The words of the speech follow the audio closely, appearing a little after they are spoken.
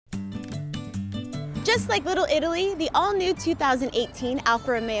Just like Little Italy, the all-new 2018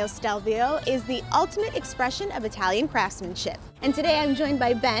 Alfa Romeo Stelvio is the ultimate expression of Italian craftsmanship. And today I'm joined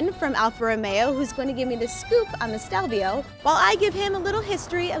by Ben from Alfa Romeo, who's going to give me the scoop on the Stelvio, while I give him a little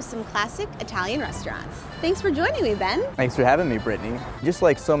history of some classic Italian restaurants. Thanks for joining me, Ben. Thanks for having me, Brittany. Just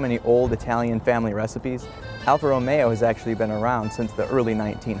like so many old Italian family recipes, Alfa Romeo has actually been around since the early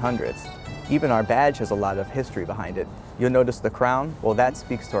 1900s. Even our badge has a lot of history behind it. You'll notice the crown, well, that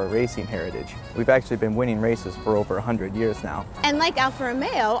speaks to our racing heritage. We've actually been winning races for over 100 years now. And like Alfa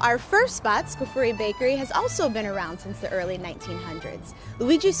Romeo, our first spot, Scafuri Bakery, has also been around since the early 1900s.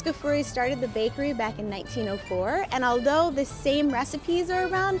 Luigi Scafuri started the bakery back in 1904, and although the same recipes are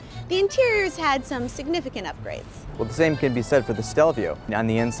around, the interiors had some significant upgrades. Well, the same can be said for the Stelvio. On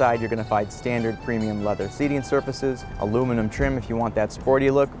the inside, you're going to find standard premium leather seating surfaces, aluminum trim if you want that sporty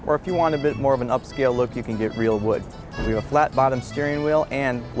look, or if you want a bit more of an upscale look, you can get real wood. We have a flat bottom steering wheel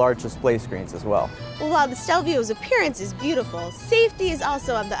and large display screens as well. Well, while the Stelvio's appearance is beautiful, safety is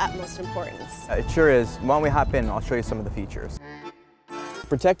also of the utmost importance. It sure is. Why don't we hop in and I'll show you some of the features.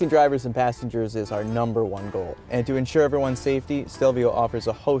 Protecting drivers and passengers is our #1 goal. And to ensure everyone's safety, Stelvio offers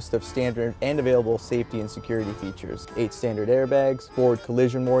a host of standard and available safety and security features. 8 standard airbags, forward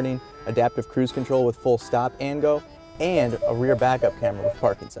collision warning, adaptive cruise control with full stop and go, and a rear backup camera with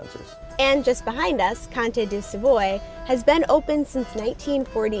parking sensors. And just behind us, Conte di Savoy has been open since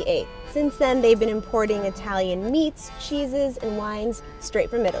 1948. Since then, they've been importing Italian meats, cheeses, and wines straight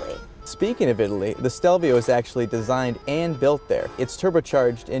from Italy. Speaking of Italy, the Stelvio is actually designed and built there. Its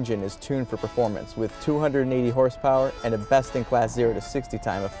turbocharged engine is tuned for performance with 280 horsepower and a best-in-class 0 to 60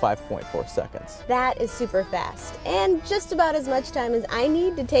 time of 5.4 seconds. That is super fast, and just about as much time as I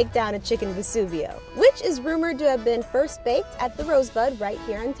need to take down a chicken Vesuvio, which is rumored to have been first baked at the Rosebud right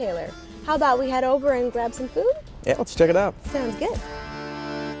here in Taylor. How about we head over and grab some food? Yeah, let's check it out. Sounds good.